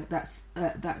culture that's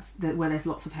where there's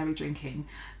lots of heavy drinking.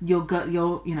 The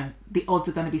odds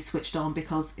are going to be switched on,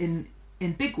 because in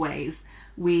big ways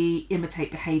we imitate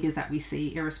behaviours that we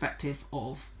see, irrespective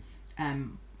of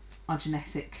our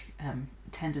genetic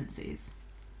tendencies.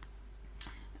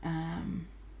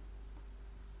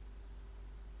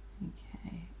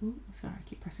 Okay. Ooh, sorry, I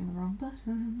keep pressing the wrong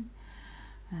button.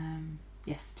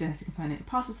 Yes, genetic component.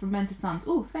 Passes from men to sons.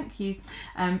 Oh, thank you.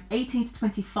 18 to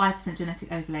 25%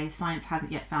 genetic overlay. Science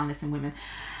hasn't yet found this in women.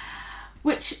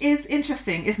 Which is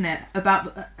interesting, isn't it?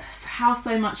 About how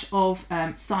so much of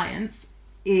science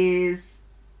is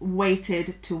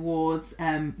weighted towards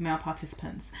male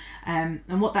participants, and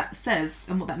what that says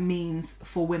and what that means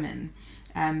for women.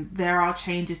 There are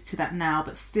changes to that now,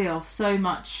 but still so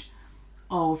much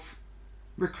of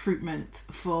recruitment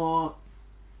for,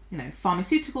 you know,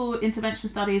 pharmaceutical intervention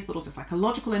studies, but also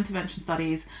psychological intervention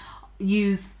studies,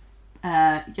 use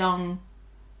young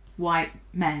white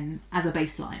men as a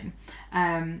baseline,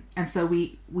 and so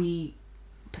we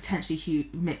potentially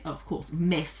of course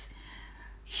miss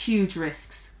huge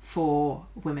risks for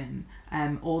women,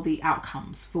 or the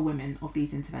outcomes for women of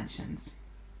these interventions.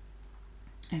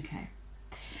 Okay,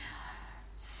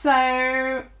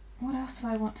 so what else do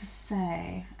I want to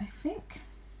say? I think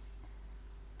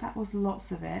that was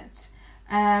lots of it.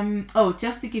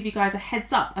 Just to give you guys a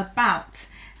heads up about,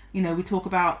 you know, we talk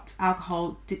about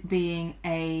alcohol being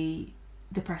a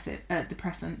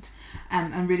depressant,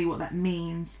 and really what that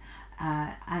means,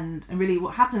 and really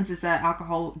what happens is that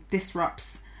alcohol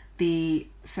disrupts the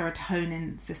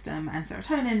serotonin system, and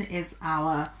serotonin is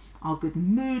our good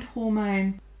mood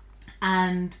hormone,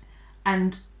 and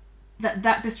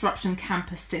that disruption can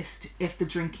persist if the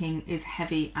drinking is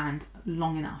heavy and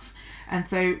long enough. And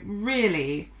so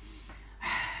really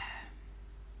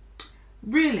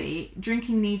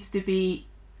drinking needs to be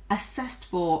assessed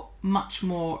for much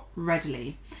more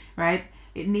readily, right?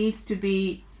 It needs to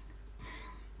be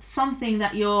something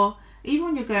that even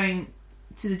when you're going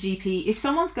to the GP, if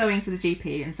someone's going to the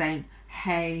GP and saying,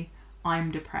 hey,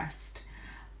 I'm depressed,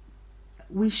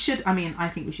 I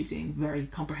think we should be doing very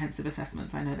comprehensive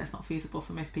assessments. I know that's not feasible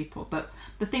for most people, but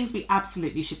the things we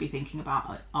absolutely should be thinking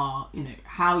about are, you know,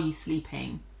 how are you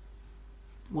sleeping?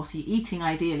 What are you eating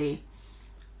ideally?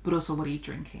 But also, what are you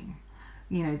drinking?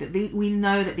 You know, that we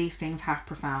know that these things have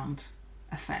profound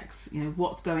effects. You know,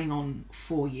 what's going on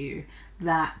for you?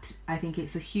 That I think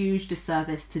it's a huge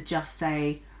disservice to just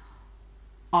say,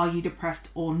 are you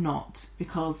depressed or not?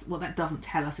 Because what that doesn't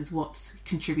tell us is what's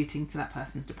contributing to that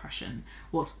person's depression,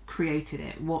 what's created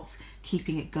it, what's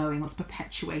keeping it going, what's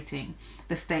perpetuating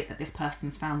the state that this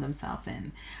person's found themselves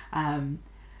in.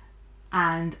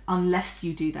 And unless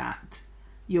you do that,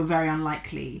 you're very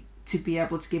unlikely to be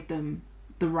able to give them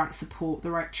the right support,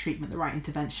 the right treatment, the right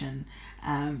intervention.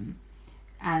 And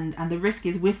the risk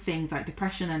is with things like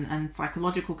depression and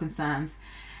psychological concerns,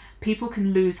 people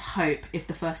can lose hope if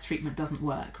the first treatment doesn't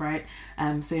work, right?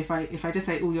 So if I just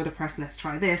say, oh, you're depressed, let's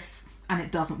try this, and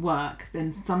it doesn't work,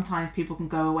 then sometimes people can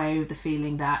go away with the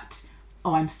feeling that,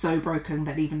 oh, I'm so broken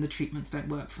that even the treatments don't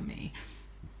work for me.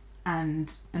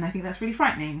 And I think that's really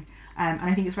frightening. And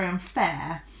I think it's very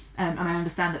unfair. And I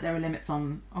understand that there are limits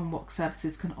on what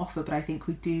services can offer, but I think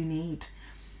we do need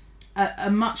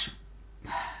a much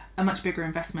bigger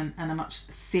investment and a much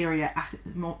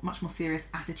more serious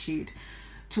attitude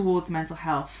towards mental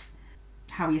health,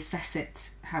 how we assess it,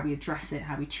 how we address it,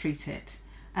 how we treat it,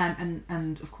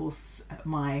 and of course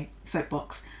my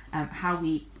soapbox, how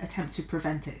we attempt to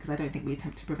prevent it, because I don't think we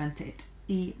attempt to prevent it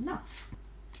enough.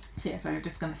 So I'm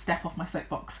just going to step off my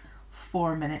soapbox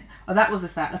for a minute. That was a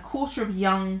stat. 1/4 of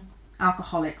young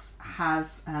alcoholics have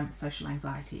social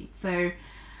anxiety. So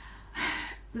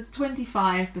there's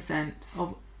 25%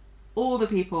 of all the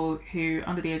people who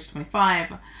under the age of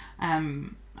 25 are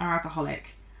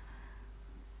alcoholic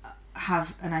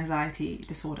have an anxiety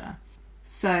disorder.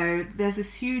 So there's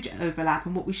this huge overlap,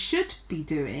 and what we should be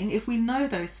doing, if we know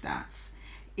those stats,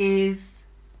 is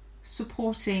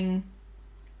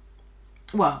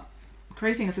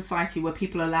creating a society where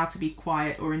people are allowed to be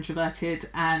quiet or introverted,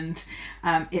 and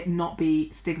it not be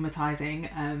stigmatizing,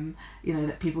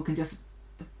 that people can just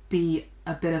be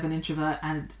a bit of an introvert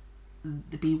and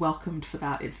be welcomed for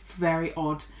that. It's very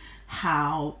odd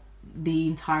how the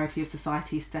entirety of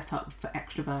society is set up for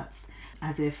extroverts,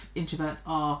 as if introverts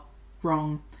are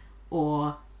wrong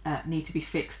or need to be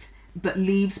fixed, but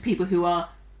leaves people who are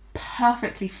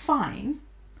perfectly fine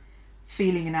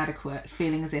feeling inadequate,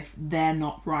 feeling as if they're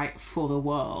not right for the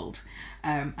world,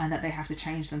 and that they have to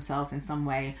change themselves in some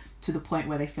way, to the point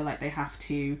where they feel like they have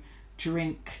to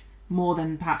drink more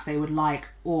than perhaps they would like,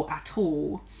 or at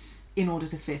all, in order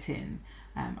to fit in.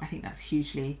 I think that's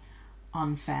hugely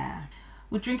unfair.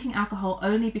 Would drinking alcohol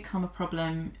only become a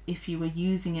problem if you were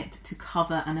using it to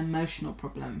cover an emotional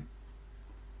problem?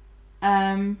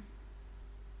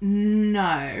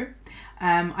 No.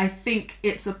 I think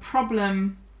it's a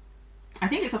problem.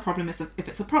 If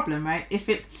it's a problem, right? If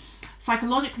it,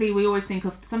 psychologically, we always think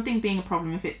of something being a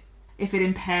problem if it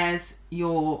impairs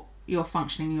your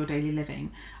functioning, your daily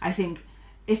living. I think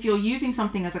if you're using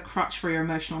something as a crutch for your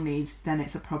emotional needs, then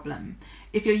it's a problem.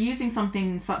 If you're using something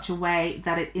in such a way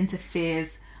that it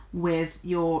interferes with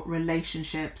your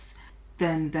relationships,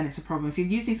 then it's a problem. If you're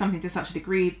using something to such a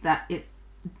degree that it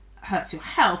hurts your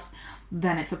health,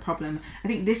 then it's a problem. I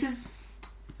think this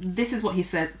is what he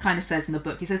says in the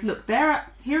book. He says, look,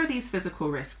 here are these physical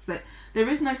risks, that there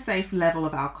is no safe level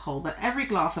of alcohol, but every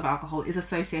glass of alcohol is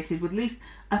associated with at least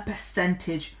a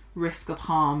percentage risk of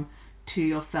harm to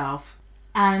yourself.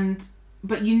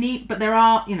 But there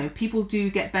are, people do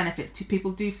get benefits,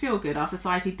 people do feel good. Our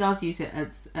society does use it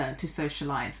as to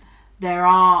socialize. There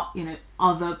are,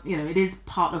 other, it is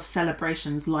part of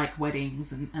celebrations like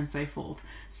weddings and so forth.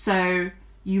 So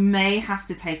you may have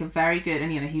to take a very good,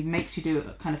 and he makes you do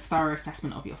a kind of thorough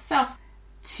assessment of yourself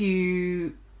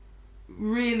to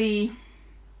really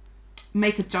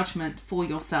make a judgment for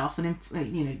yourself and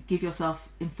give yourself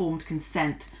informed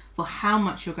consent for how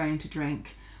much you're going to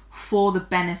drink for the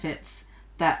benefits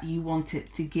that you want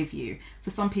it to give you.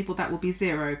 For some people that will be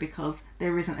 0 because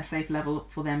there isn't a safe level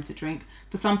for them to drink.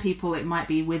 For some people it might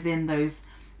be within those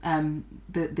the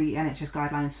NHS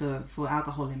guidelines for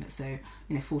alcohol limits, so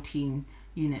 14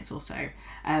 units or so,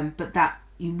 but that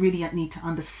you really need to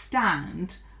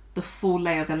understand the full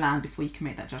lay of the land before you can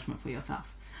make that judgment for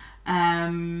yourself.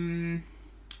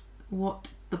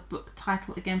 What's the book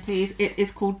title again, please? It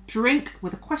is called Drink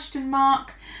with a question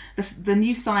mark, The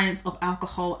New Science of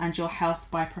Alcohol and Your Health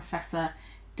by Professor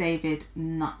David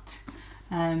Nutt.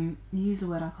 You use the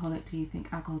word alcoholic. Do you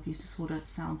think alcohol abuse disorder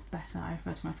sounds better? I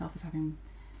refer to myself as having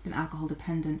been alcohol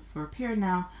dependent for a period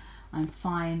now. I'm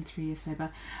fine, 3 years sober.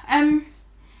 I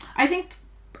think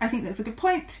that's a good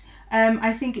point.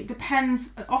 I think it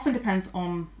often depends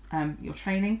on your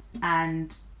training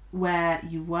and where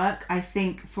you work. I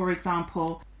think, for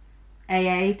example,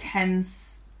 AA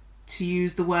tends to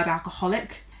use the word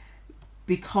alcoholic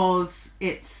because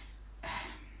it's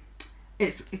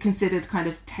considered kind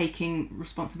of taking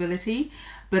responsibility.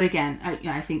 But again,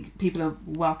 I think people are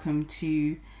welcome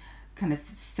to kind of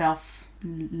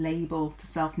self-label, to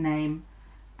self-name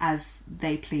as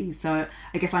they please. So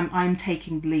I guess I'm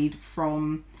taking the lead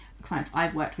from clients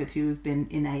I've worked with who have been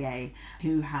in AA,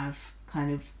 who have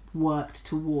kind of worked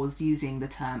towards using the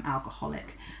term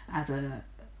alcoholic as a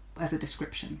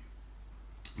description.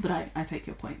 But I take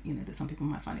your point, that some people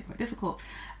might find it quite difficult.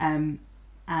 And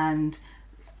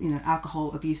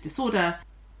alcohol abuse disorder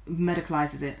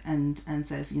medicalizes it and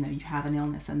says, you have an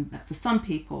illness, and that for some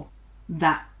people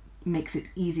that makes it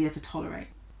easier to tolerate.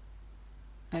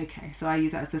 Okay, so I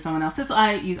use that as someone else says.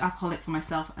 I use alcoholic for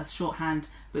myself as shorthand,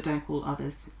 but don't call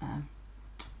others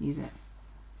use it.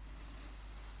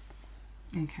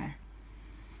 Okay.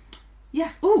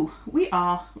 Yes. Oh, we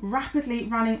are rapidly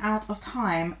running out of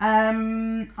time.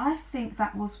 I think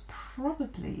that was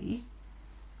probably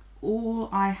all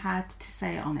I had to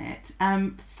say on it.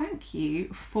 Thank you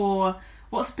for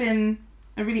what's been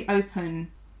a really open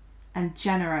and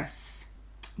generous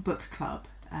book club.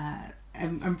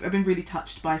 I've been really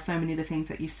touched by so many of the things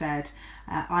that you've said.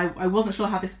 I wasn't sure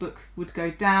how this book would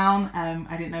go down.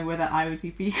 I didn't know whether I would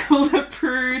be called a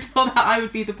prude or that I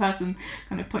would be the person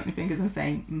kind of pointing fingers and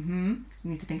saying, you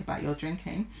need to think about your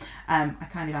drinking. I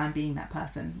kind of am being that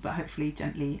person, but hopefully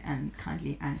gently and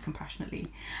kindly and compassionately.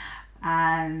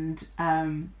 And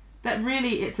that really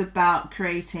it's about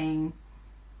creating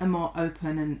a more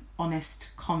open and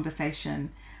honest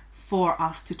conversation for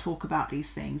us to talk about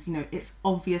these things. It's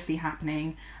obviously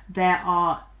happening. There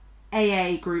are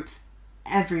AA groups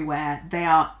everywhere. They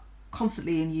are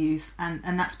constantly in use,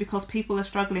 and that's because people are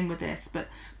struggling with this, but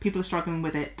people are struggling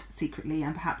with it secretly,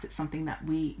 and perhaps it's something that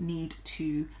we need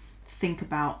to think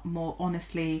about more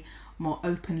honestly, more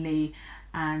openly,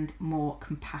 and more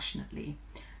compassionately.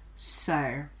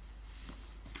 So,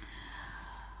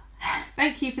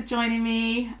 thank you for joining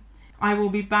me. I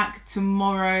will be back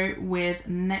tomorrow with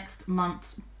next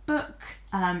month's book.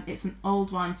 It's an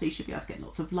old one, so you should be able to get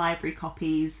lots of library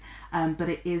copies, but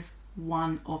it is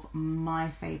one of my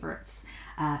favourites.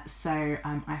 So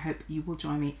I hope you will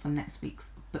join me for next week's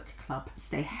book club.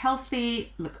 Stay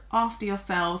healthy, look after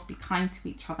yourselves, be kind to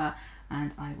each other,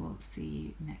 and I will see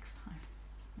you next time.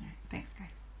 All right, thanks, guys.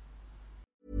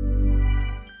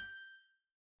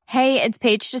 Hey, it's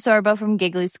Paige DeSorbo from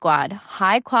Giggly Squad.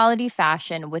 High quality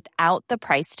fashion without the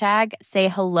price tag. Say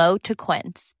hello to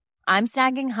Quince. I'm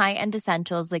snagging high-end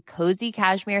essentials like cozy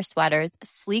cashmere sweaters,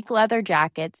 sleek leather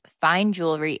jackets, fine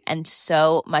jewelry, and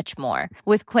so much more.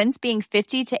 With Quince being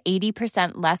 50 to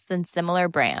 80% less than similar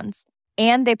brands.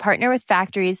 And they partner with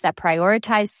factories that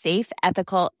prioritize safe,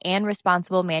 ethical, and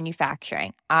responsible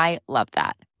manufacturing. I love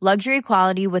that. Luxury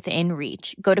quality within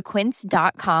reach. Go to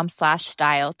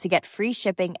quince.com/style to get free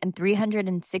shipping and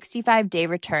 365-day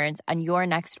returns on your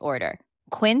next order.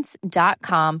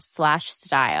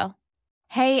 Quince.com/style.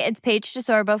 Hey, it's Paige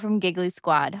DeSorbo from Giggly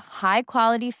Squad. High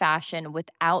quality fashion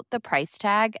without the price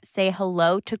tag. Say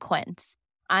hello to Quince.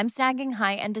 I'm snagging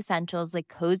high-end essentials like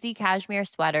cozy cashmere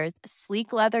sweaters,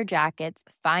 sleek leather jackets,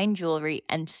 fine jewelry,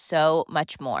 and so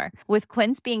much more. With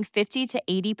Quince being 50 to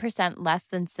 80% less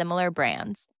than similar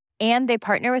brands. And they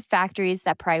partner with factories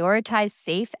that prioritize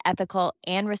safe, ethical,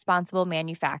 and responsible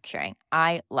manufacturing.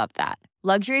 I love that.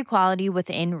 Luxury quality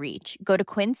within reach. Go to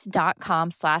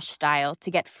quince.com/style to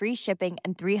get free shipping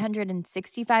and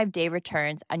 365-day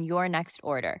returns on your next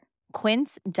order.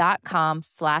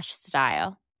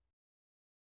 Quince.com/style.